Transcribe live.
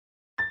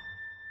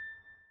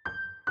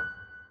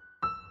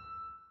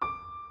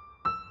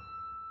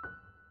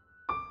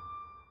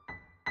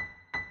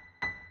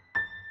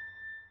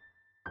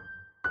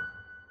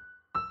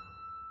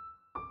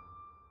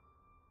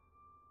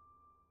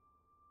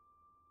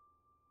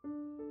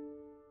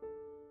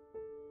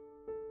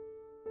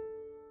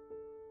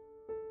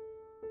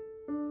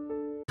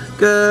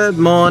Good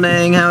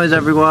morning, how is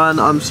everyone?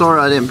 I'm sorry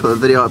I didn't put a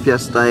video up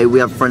yesterday. We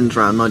have friends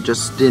around and I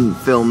just didn't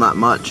film that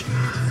much.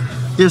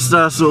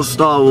 Yesterday I saw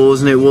Star Wars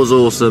and it was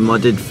awesome. I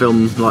did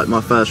film like my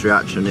first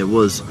reaction. It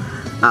was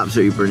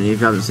absolutely brilliant. If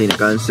you haven't seen it,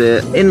 go and see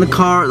it. In the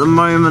car at the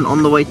moment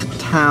on the way to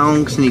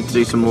town because I need to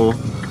do some more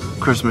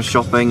Christmas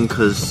shopping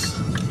because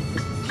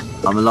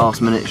I'm a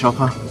last minute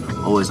shopper.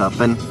 Always have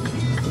been.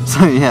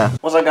 So yeah.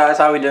 What's up guys,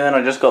 how are we doing?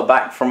 I just got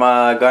back from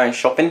going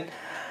shopping.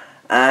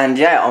 And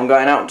yeah, I'm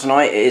going out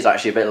tonight. It is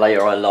actually a bit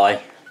later, I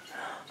lie.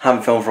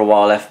 Haven't filmed for a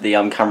while, left the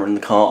camera in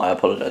the car, I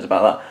apologise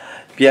about that.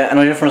 But yeah, and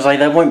I just want to say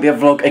there won't be a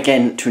vlog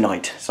again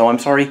tonight. So I'm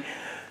sorry,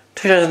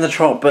 2 days in the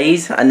trot, but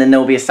and then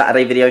there'll be a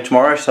Saturday video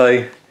tomorrow,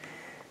 so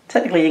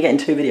technically you're getting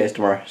 2 videos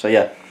tomorrow, so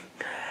yeah.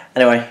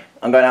 Anyway,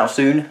 I'm going out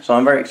soon, so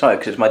I'm very excited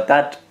because it's my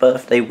dad's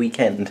birthday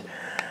weekend.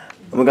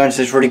 And we're going to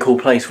this really cool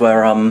place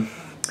where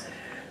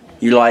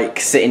you like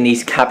sit in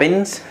these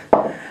cabins,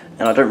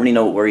 and I don't really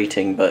know what we're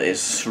eating, but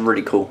it's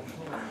really cool.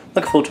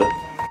 Looking forward to it.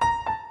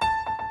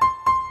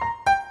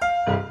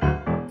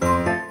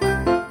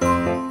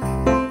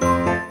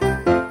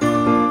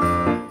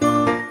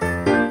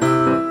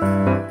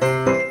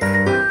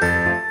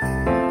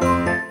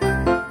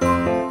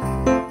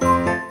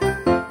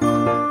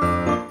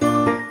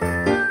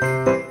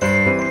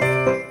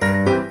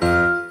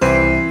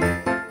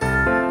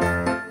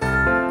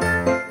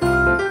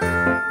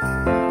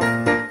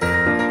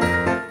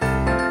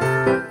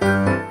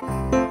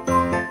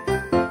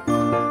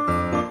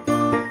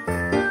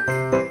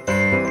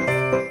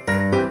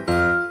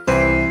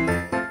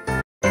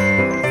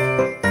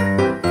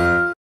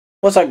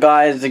 What's up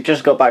guys, I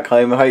just got back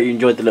home. I hope you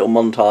enjoyed the little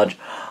montage.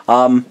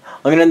 I'm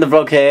going to end the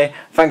vlog here.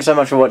 Thanks so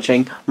much for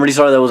watching. I'm really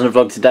sorry there wasn't a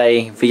vlog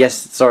today,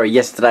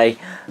 yesterday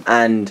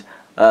and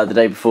the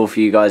day before for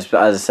you guys,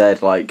 but as I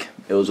said, like,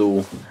 it was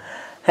all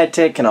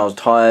hectic and I was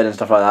tired and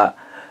stuff like that.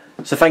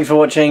 So thanks for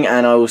watching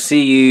and I will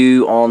see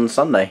you on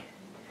Sunday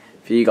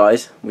for you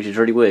guys, which is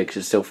really weird because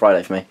it's still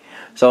Friday for me.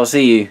 So I'll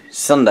see you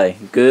Sunday.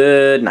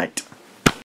 Good night.